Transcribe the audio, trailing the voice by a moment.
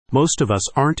Most of us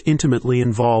aren't intimately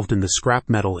involved in the scrap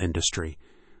metal industry,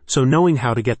 so knowing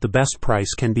how to get the best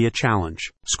price can be a challenge.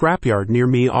 Scrapyard near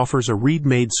me offers a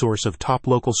read-made source of top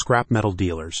local scrap metal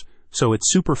dealers, so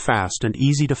it's super fast and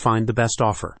easy to find the best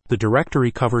offer. The directory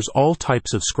covers all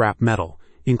types of scrap metal,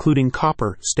 including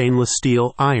copper, stainless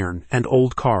steel, iron, and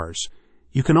old cars.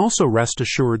 You can also rest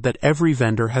assured that every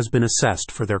vendor has been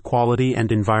assessed for their quality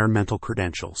and environmental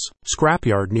credentials.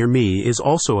 Scrapyard near me is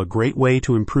also a great way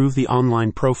to improve the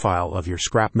online profile of your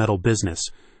scrap metal business.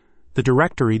 The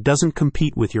directory doesn't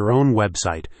compete with your own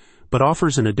website, but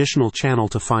offers an additional channel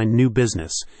to find new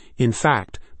business. In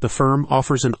fact, the firm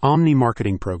offers an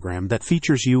Omni-Marketing program that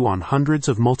features you on hundreds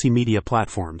of multimedia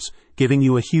platforms, giving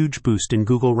you a huge boost in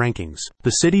Google rankings. The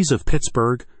cities of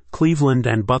Pittsburgh, Cleveland,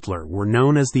 and Butler were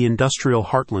known as the industrial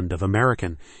heartland of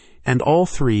America, and all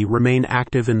three remain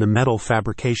active in the metal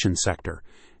fabrication sector.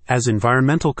 As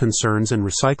environmental concerns and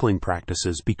recycling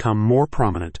practices become more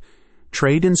prominent,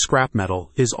 trade in scrap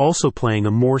metal is also playing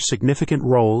a more significant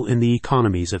role in the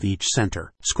economies of each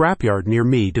center. Scrapyard near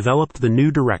me developed the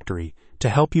new directory to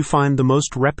help you find the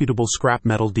most reputable scrap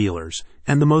metal dealers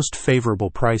and the most favorable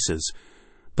prices.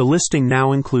 The listing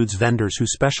now includes vendors who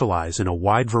specialize in a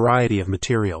wide variety of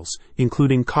materials,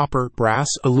 including copper, brass,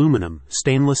 aluminum,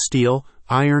 stainless steel,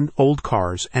 iron, old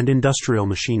cars, and industrial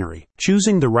machinery.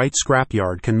 Choosing the right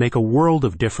scrapyard can make a world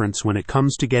of difference when it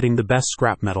comes to getting the best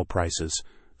scrap metal prices,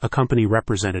 a company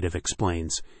representative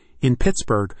explains. In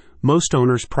Pittsburgh, most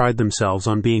owners pride themselves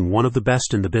on being one of the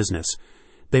best in the business.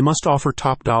 They must offer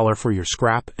top dollar for your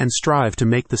scrap and strive to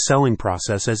make the selling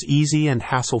process as easy and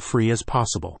hassle-free as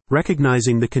possible.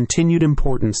 Recognizing the continued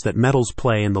importance that metals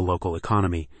play in the local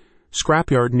economy,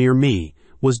 Scrapyard near me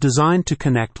was designed to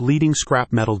connect leading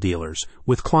scrap metal dealers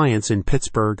with clients in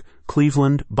Pittsburgh,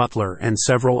 Cleveland, Butler, and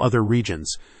several other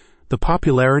regions. The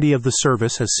popularity of the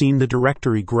service has seen the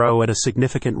directory grow at a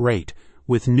significant rate,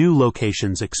 with new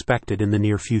locations expected in the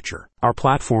near future. Our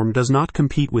platform does not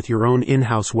compete with your own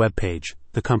in-house webpage,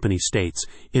 the company states.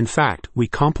 In fact, we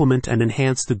complement and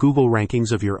enhance the Google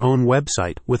rankings of your own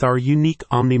website with our unique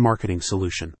Omni-Marketing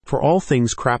solution. For all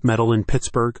things scrap metal in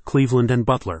Pittsburgh, Cleveland, and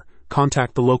Butler,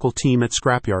 contact the local team at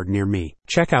Scrapyard near me.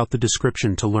 Check out the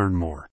description to learn more.